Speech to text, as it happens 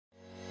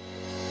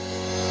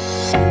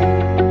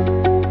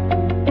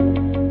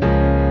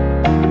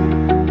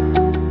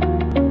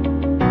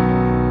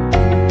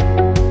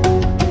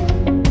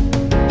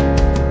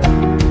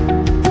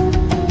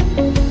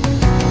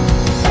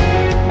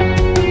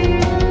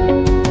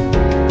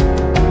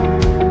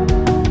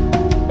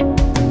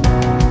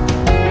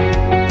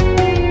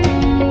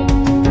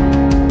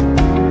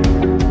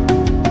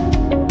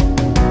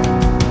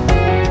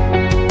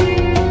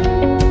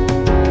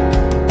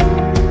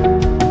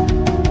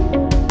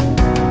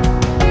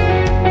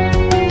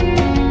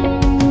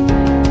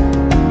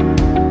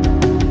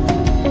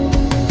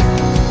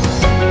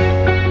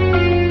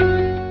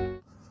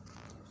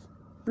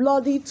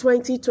Audi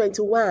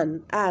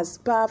 2021 as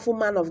powerful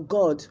man of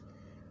God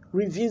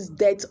reviews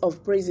death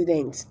of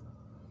president.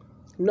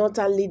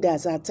 Northern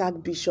leaders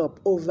attack bishop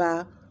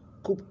over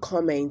coup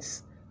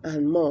comments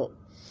and more.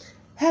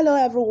 Hello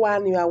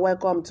everyone, you are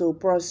welcome to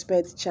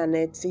Prospect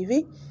Channel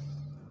TV.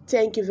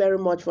 Thank you very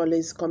much for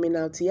coming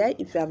out here.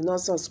 If you have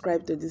not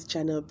subscribed to this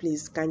channel,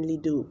 please kindly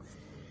do.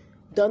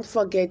 Don't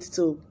forget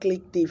to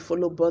click the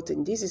follow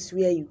button. This is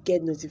where you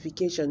get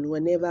notification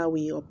whenever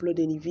we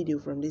upload any video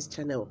from this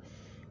channel.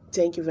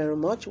 Thank you very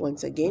much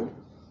once again.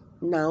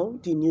 Now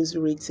the news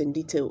reads in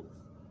detail.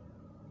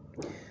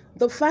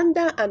 The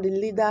founder and the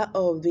leader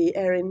of the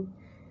Erin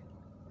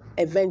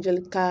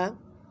Evangelical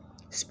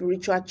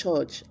Spiritual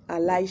Church,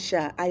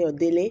 Elisha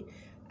Ayodele,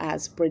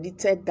 has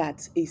predicted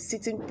that a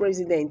sitting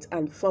president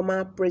and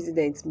former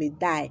president may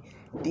die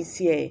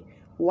this year,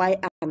 while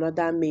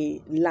another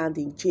may land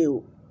in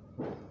jail.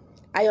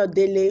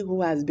 Ayodele,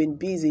 who has been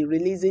busy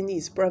releasing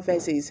his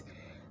prophecies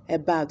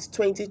about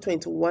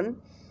 2021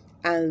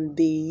 and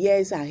the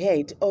years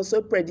ahead,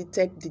 also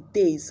predicted the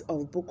days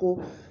of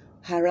Boko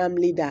Haram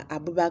leader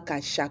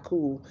Abubakar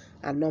Shakau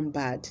are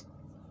numbered.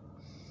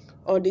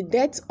 On the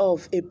death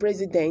of a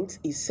president,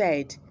 he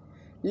said,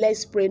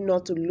 "Let's pray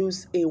not to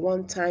lose a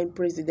one-time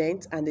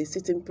president and a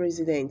sitting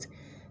president.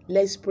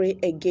 Let's pray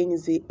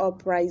against the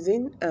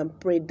uprising and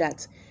pray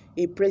that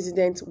a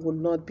president will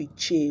not be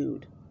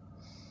jailed."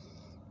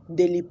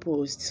 Daily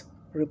Post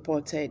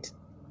reported.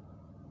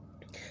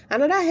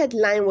 Another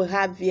headline we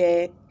have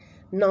here: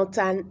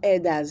 Northern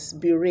elders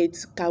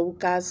berate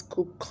Kawuka's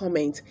coup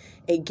comment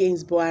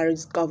against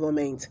Buhari's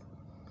government.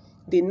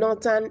 The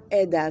Northern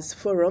Elders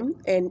Forum,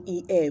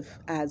 NEF,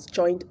 has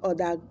joined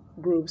other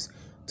groups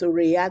to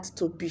react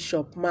to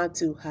Bishop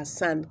Matthew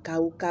Hassan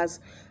Kawuka's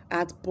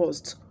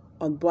outpost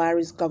on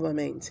Buhari's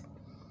government,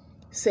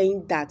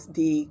 saying that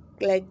the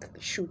clerk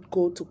should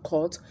go to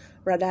court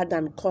rather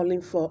than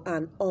calling for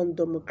an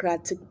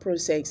undemocratic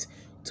process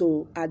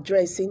to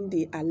addressing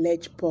the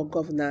alleged poor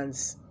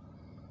governance.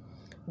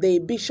 The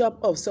Bishop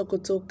of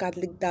Sokoto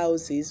Catholic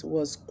Diocese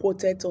was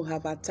quoted to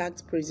have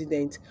attacked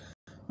President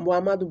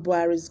Muhammadu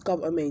Buhari's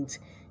government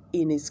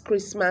in his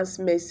Christmas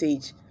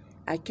message,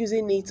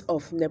 accusing it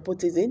of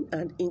nepotism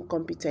and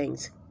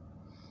incompetence.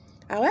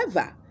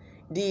 However,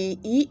 the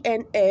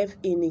ENF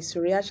in its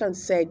reaction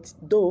said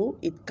though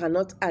it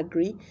cannot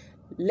agree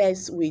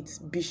less with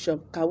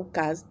Bishop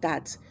Kawuka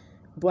that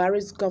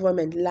Buhari's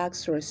government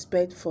lacks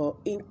respect for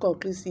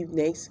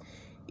inconclusiveness,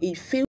 it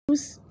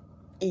feels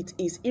it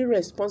is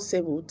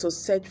irresponsible to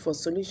search for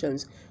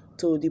solutions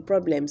to the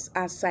problems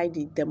outside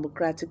the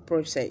democratic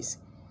process.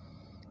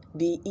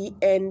 The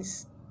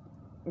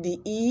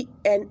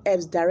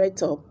ENF's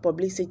Director of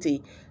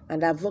Publicity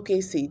and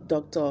Advocacy,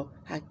 Dr.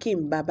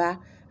 Hakim Baba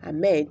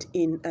Ahmed,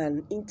 in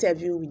an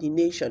interview with The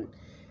Nation,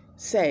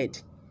 said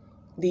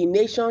the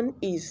nation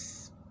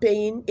is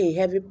paying a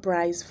heavy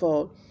price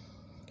for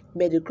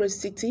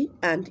mediocrity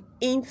and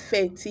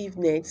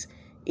ineffectiveness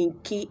in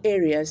key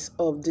areas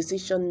of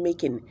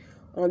decision-making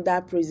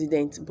under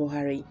President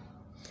Buhari.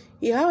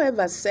 He,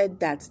 however, said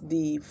that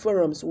the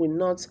forums will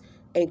not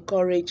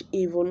encourage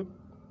anyone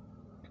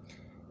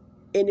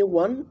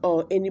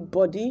or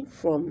anybody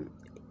from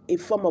a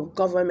form of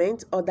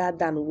government other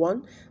than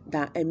one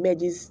that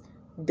emerges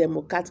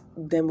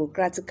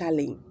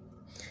democratically.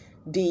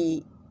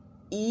 The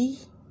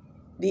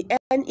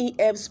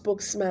NEF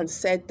spokesman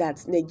said that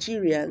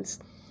Nigerians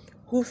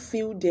who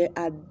feel there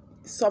are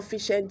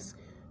sufficient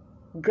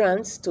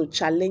grounds to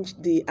challenge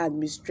the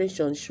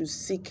administration should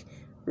seek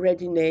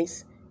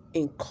readiness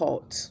in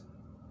court.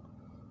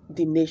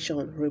 The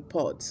Nation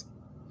reports.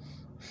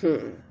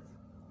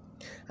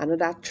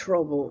 Another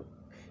trouble.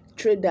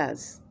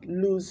 Traders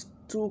lose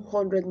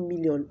 200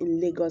 million in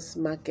Lagos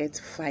market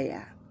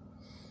fire.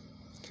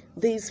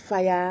 This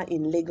fire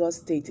in Lagos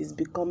State is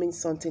becoming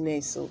something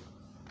else. So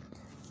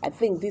I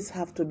think this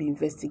have to be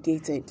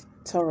investigated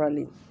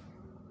thoroughly.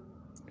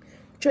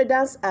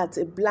 Traders at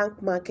a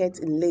blank market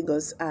in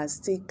Lagos are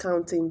still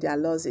counting their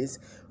losses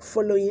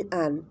following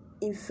an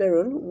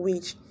inferno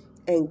which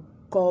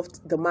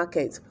engulfed the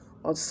market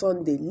on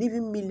Sunday,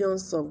 leaving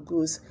millions of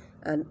goods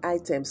and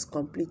items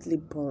completely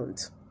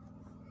burnt.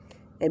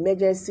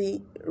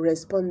 Emergency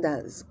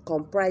responders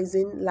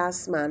comprising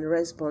last man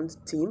response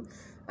team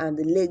and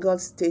the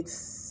Lagos State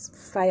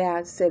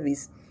Fire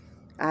Service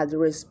had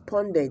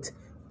responded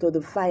to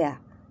the fire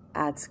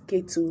at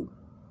K2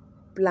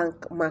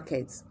 Blank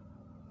Market.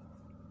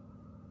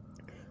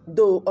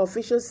 Though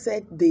officials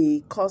said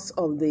the cause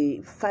of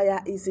the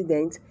fire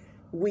incident,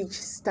 which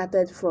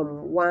started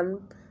from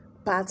one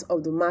part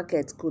of the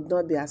market, could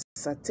not be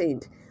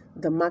ascertained,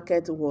 the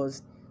market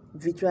was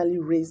virtually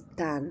razed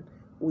down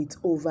with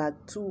over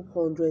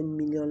 200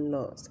 million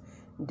lost.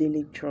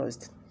 Daily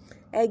Trust.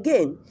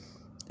 Again,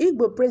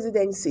 Igbo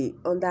presidency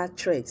under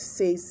threat,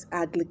 says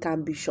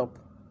Anglican bishop.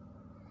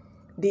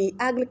 The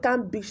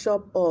Anglican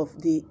bishop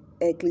of the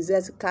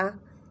Ecclesiastical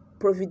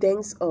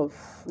Providence of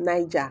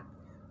Niger,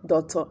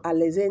 Dr.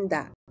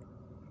 Alexander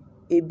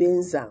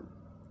Ebenza,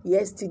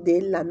 yesterday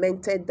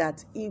lamented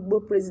that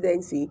Igbo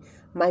presidency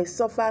might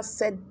suffer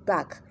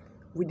setback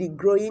with the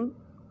growing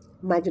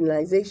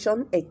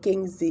marginalization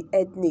against the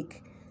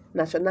ethnic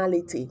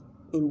nationality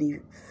in the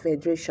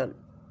Federation.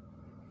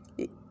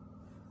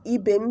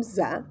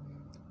 Ibemza,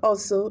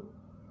 also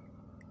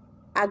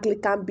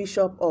Anglican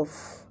Bishop of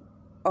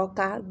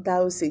Awka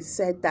Diocese,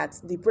 said that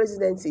the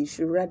presidency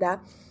should rather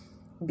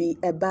be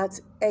about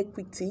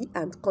equity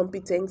and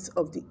competence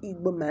of the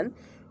Igbo man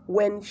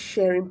when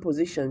sharing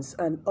positions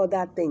and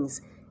other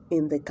things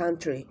in the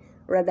country,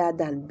 rather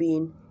than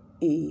being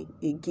a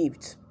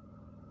gift.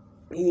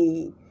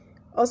 He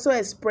also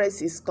expressed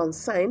his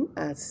concern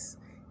at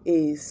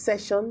a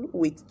session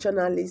with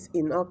journalists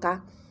in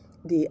Awka,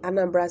 the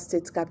Anambra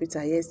State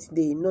capital,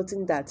 yesterday,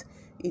 noting that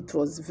it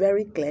was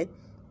very clear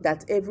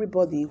that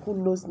everybody who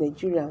knows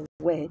Nigeria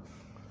well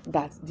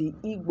that the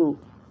Igbo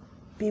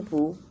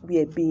people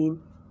were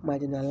being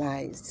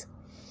marginalized.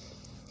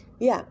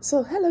 Yeah,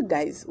 so hello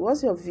guys,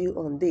 what's your view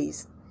on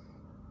this?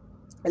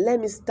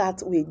 Let me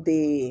start with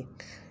the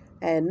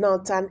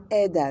Northern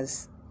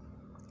Elders.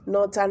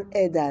 Northern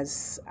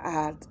Elders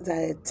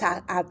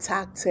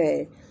attacked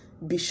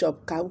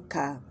Bishop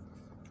Kauka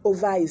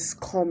over his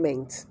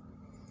comment.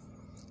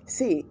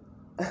 See,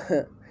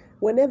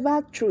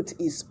 whenever truth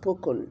is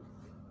spoken,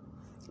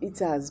 it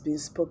has been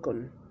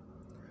spoken.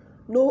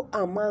 No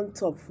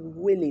amount of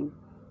willing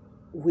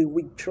will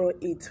withdraw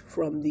it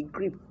from the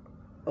grip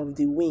of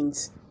the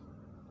winds.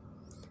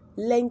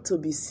 Learn to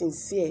be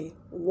sincere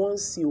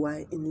once you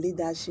are in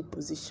leadership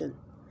position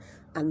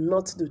and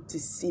not to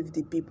deceive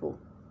the people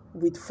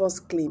with false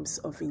claims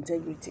of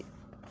integrity.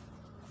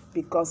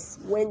 Because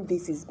when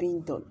this is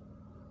being done,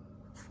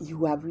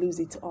 you have lost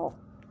it all.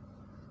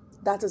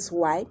 That is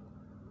why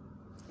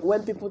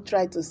when people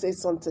try to say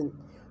something,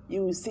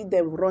 you will see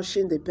them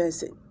rushing the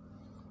person.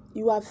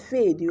 You have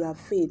failed,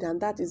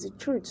 and that is the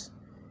truth.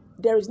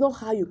 There is no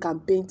how you can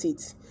paint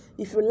it.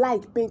 If you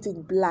like, paint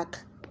it black.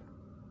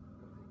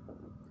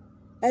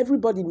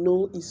 Everybody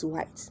knows it's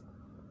white.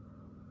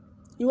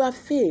 You have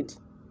failed.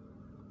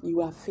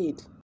 You have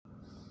failed.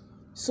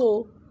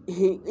 So,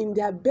 in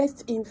their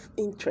best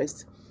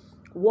interest,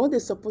 what they're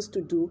supposed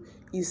to do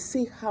is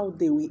see how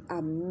they will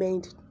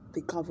amend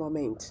the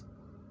government.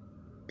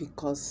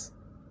 Because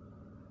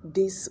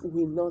this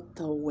will not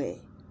tell where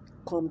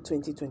come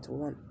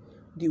 2021.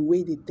 The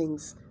way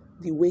things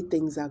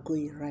are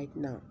going right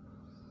now.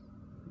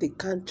 The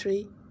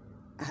country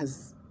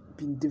has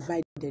been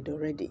divided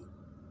already.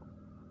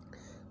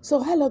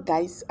 So hello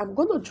guys, I'm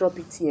going to drop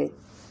it here.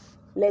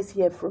 Let's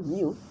hear from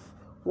you.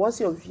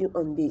 What's your view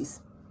on this?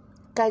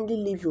 Kindly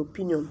leave your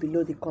opinion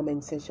below the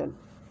comment section.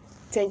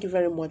 Thank you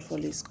very much for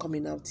this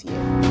coming out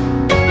here.